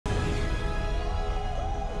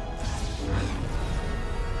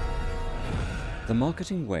The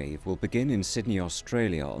marketing wave will begin in Sydney,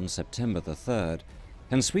 Australia on September the 3rd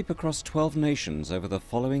and sweep across 12 nations over the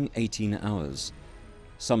following 18 hours.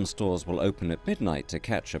 Some stores will open at midnight to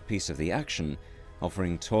catch a piece of the action,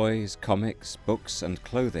 offering toys, comics, books and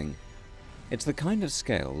clothing. It's the kind of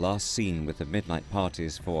scale last seen with the midnight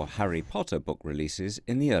parties for Harry Potter book releases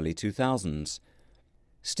in the early 2000s.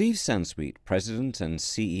 Steve Sansweet, president and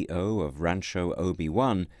CEO of Rancho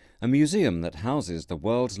Obi-Wan, a museum that houses the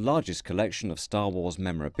world's largest collection of Star Wars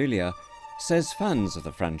memorabilia, says fans of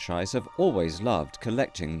the franchise have always loved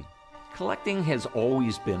collecting. Collecting has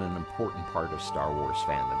always been an important part of Star Wars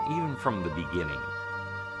fandom, even from the beginning.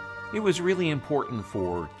 It was really important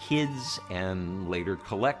for kids and later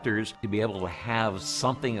collectors to be able to have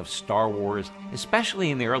something of Star Wars, especially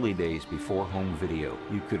in the early days before home video.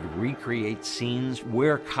 You could recreate scenes,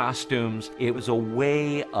 wear costumes. It was a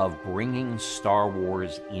way of bringing Star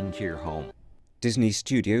Wars into your home. Disney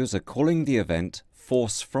Studios are calling the event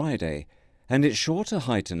Force Friday, and it's sure to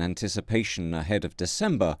heighten anticipation ahead of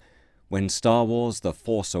December, when Star Wars The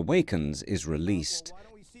Force Awakens is released.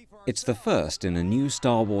 It's the first in a new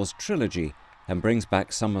Star Wars trilogy and brings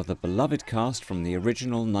back some of the beloved cast from the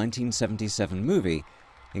original 1977 movie,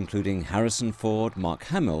 including Harrison Ford, Mark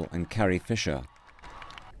Hamill and Carrie Fisher.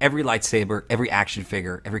 Every lightsaber, every action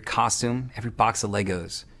figure, every costume, every box of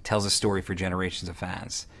Legos tells a story for generations of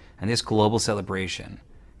fans. And this global celebration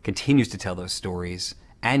continues to tell those stories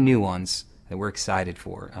and new ones that we're excited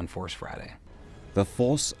for on Force Friday. The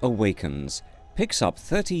Force Awakens picks up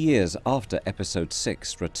 30 years after Episode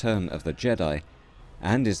 6, Return of the Jedi,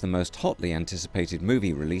 and is the most hotly anticipated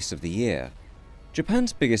movie release of the year.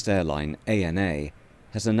 Japan's biggest airline, ANA,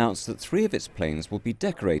 has announced that 3 of its planes will be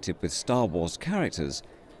decorated with Star Wars characters,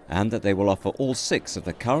 and that they will offer all 6 of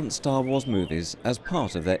the current Star Wars movies as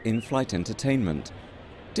part of their in-flight entertainment.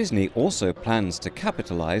 Disney also plans to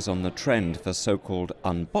capitalize on the trend for so-called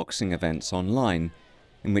unboxing events online,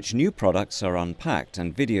 in which new products are unpacked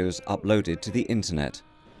and videos uploaded to the internet.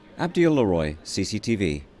 Abdiel Leroy,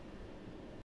 CCTV.